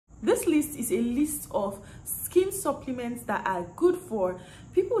This list is a list of skin supplements that are good for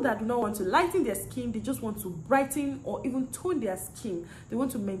people that do not want to lighten their skin. They just want to brighten or even tone their skin. They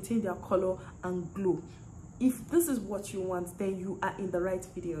want to maintain their color and glow. If this is what you want, then you are in the right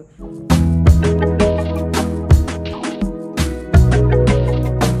video.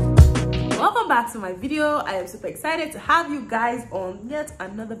 Welcome back to my video. I am super excited to have you guys on yet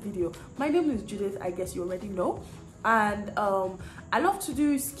another video. My name is Judith, I guess you already know, and I love to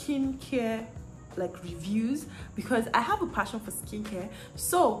do skincare like reviews because I have a passion for skincare.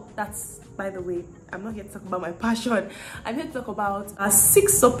 So that's, by the way, I'm not here to talk about my passion. I'm here to talk about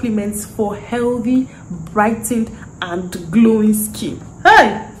 6 supplements for healthy, brightened and glowing skin.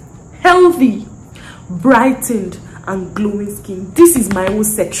 Hey, healthy, brightened and glowing skin. This is my own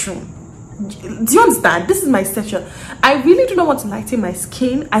section. Do you understand? This is my section. I really do not want to lighten my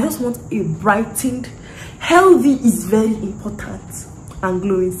skin. I just want a brightened. Healthy is very important, and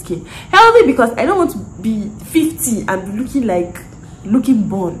glowing skin. Healthy because I don't want to be 50 and be looking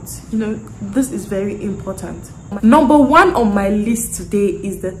burnt. You know, this is very important. Number 1 on my list today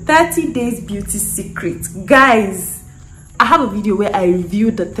is the 30 days beauty secret. Guys, I have a video where I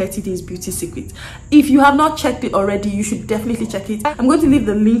reviewed the 30 days beauty secret. If you have not checked it already, you should definitely check it. I'm going to leave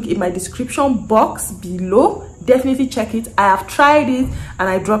the link in my description box below. Definitely check it. I have tried it and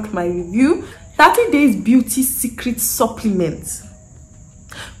I dropped my review. 30 days beauty secret supplement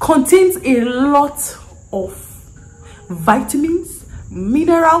contains a lot of vitamins,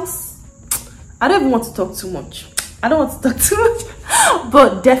 minerals. I don't even want to talk too much. But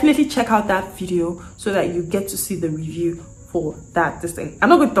definitely check out that video so that you get to see the review for this thing. I'm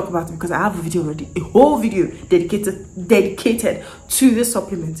not going to talk about it because I have a video already, a whole video dedicated to this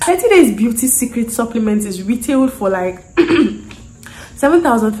supplement. 30 days beauty secret supplement is retailed for like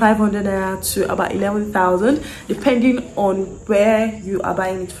 7,500 naira to about 11,000, depending on where you are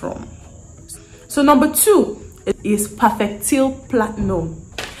buying it from. So number 2 is Perfectil Platinum.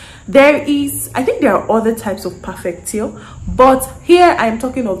 I think there are other types of Perfectil, but here I am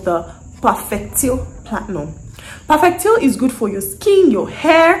talking of the Perfectil Platinum. Perfectil is good for your skin, your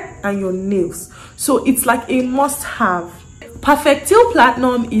hair and your nails, so it's like a must-have. Perfectil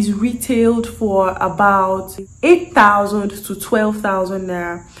Platinum is retailed for about 8,000 to 12,000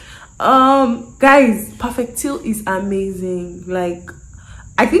 naira. Guys, Perfectil is amazing. Like,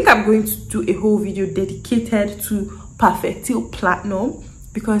 I think I'm going to do a whole video dedicated to Perfectil Platinum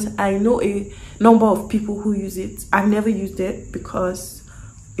because I know a number of people who use it. I've never used it because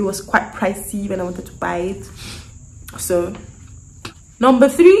it was quite pricey when I wanted to buy it. So number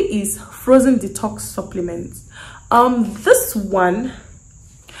 3 is frozen detox supplements. This one,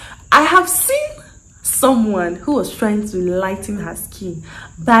 I have seen someone who was trying to lighten her skin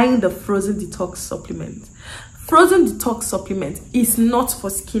buying the frozen detox supplement. Frozen detox supplement is not for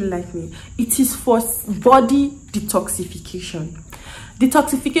skin lightening. It is for body detoxification.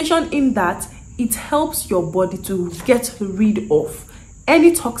 Detoxification in that it helps your body to get rid of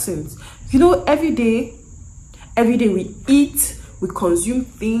any toxins. You know, every day we eat, we consume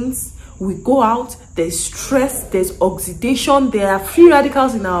things, we go out, there's stress, there's oxidation, there are free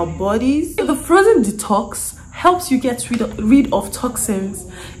radicals in our bodies. The frozen detox helps you get rid of toxins.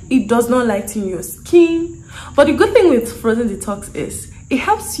 It does not lighten your skin, but the good thing with frozen detox is it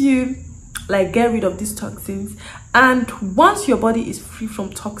helps you like get rid of these toxins, and once your body is free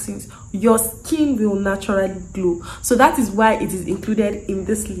from toxins, your skin will naturally glow. So that is why it is included in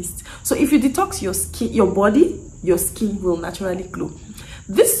this list. So if you detox your skin, your body, your skin will naturally glow.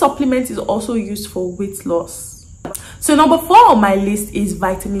 This supplement is also used for weight loss. So number 4 on my list is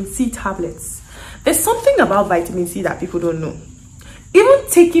vitamin C tablets. There's something about vitamin C that people don't know. Even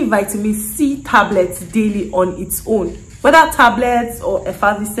taking vitamin C tablets daily on its own, whether tablets or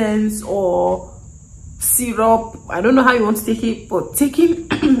effervescence or syrup, I don't know how you want to take it, but taking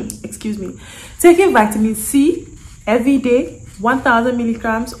taking vitamin C every day, 1,000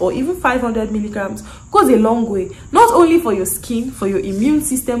 milligrams or even 500 milligrams goes a long way, not only for your skin, for your immune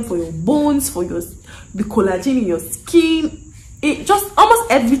system, for your bones, for the collagen in your skin. It just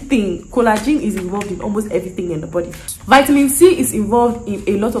almost everything. Collagen is involved in almost everything in the body. Vitamin C is involved in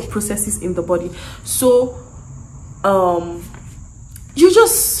a lot of processes in the body, so you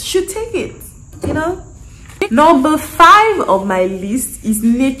just should take it, you know. Number 5 of my list is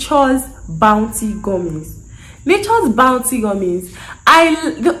Nature's Bounty Gummies. Nature's Bounty Gummies.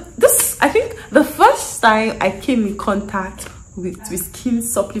 I think the first time I came in contact with skin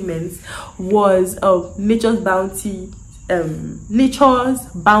supplements was Nature's Bounty Nature's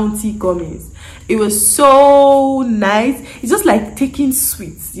Bounty gummies. It was so nice. It's just like taking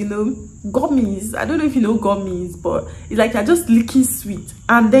sweets, you know, gummies. I don't know if you know gummies, but it's like you're just licking sweet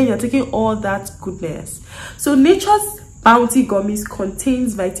and then you're taking all that goodness. So Nature's Bounty gummies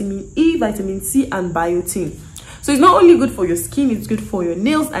contains vitamin E, vitamin C, and biotin. So it's not only good for your skin, it's good for your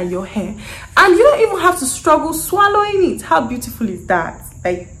nails and your hair, and you don't even have to struggle swallowing it. How beautiful is that?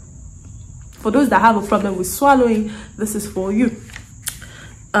 Like, for those that have a problem with swallowing, this is for you.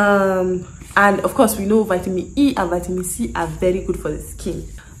 And of course, we know vitamin E and vitamin C are very good for the skin.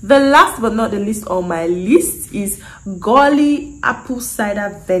 The last but not the least on my list is Golly apple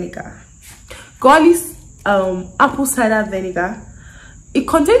cider vinegar. Golly's apple cider vinegar, it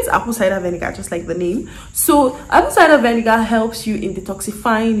contains apple cider vinegar, just like the name. So apple cider vinegar helps you in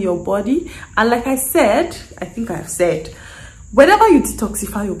detoxifying your body, and like I said, I think I've said, whenever you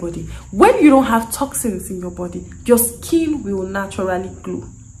detoxify your body, when you don't have toxins in your body, your skin will naturally glow.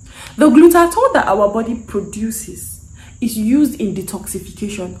 The glutathione that our body produces is used in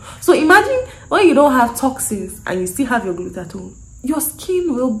detoxification. So imagine when you don't have toxins and you still have your glutathione, your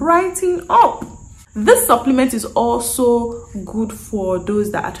skin will brighten up. This supplement is also good for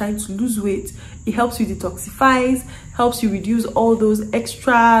those that are trying to lose weight. It helps you detoxify, helps you reduce all those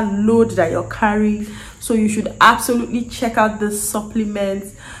extra load that you're carrying. So you should absolutely check out this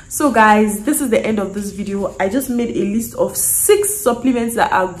supplement. So guys, this is the end of this video. I just made a list of 6 supplements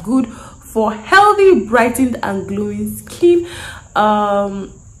that are good for healthy, brightened, and glowing skin. I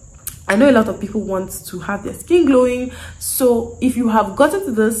know a lot of people want to have their skin glowing. So if you have gotten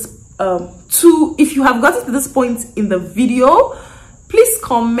to this if you have gotten to this point in the video, please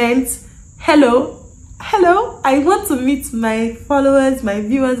comment hello, I want to meet my followers, my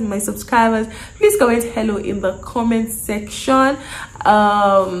viewers, my subscribers. Please comment hello in the comment section.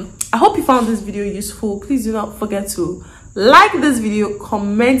 I hope you found this video useful. Please do not forget to like this video,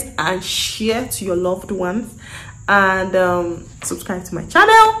 comment, and share to your loved ones, and subscribe to my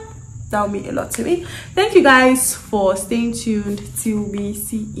channel. That will mean a lot to me. Thank you guys for staying tuned till we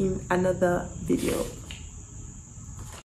see in another video.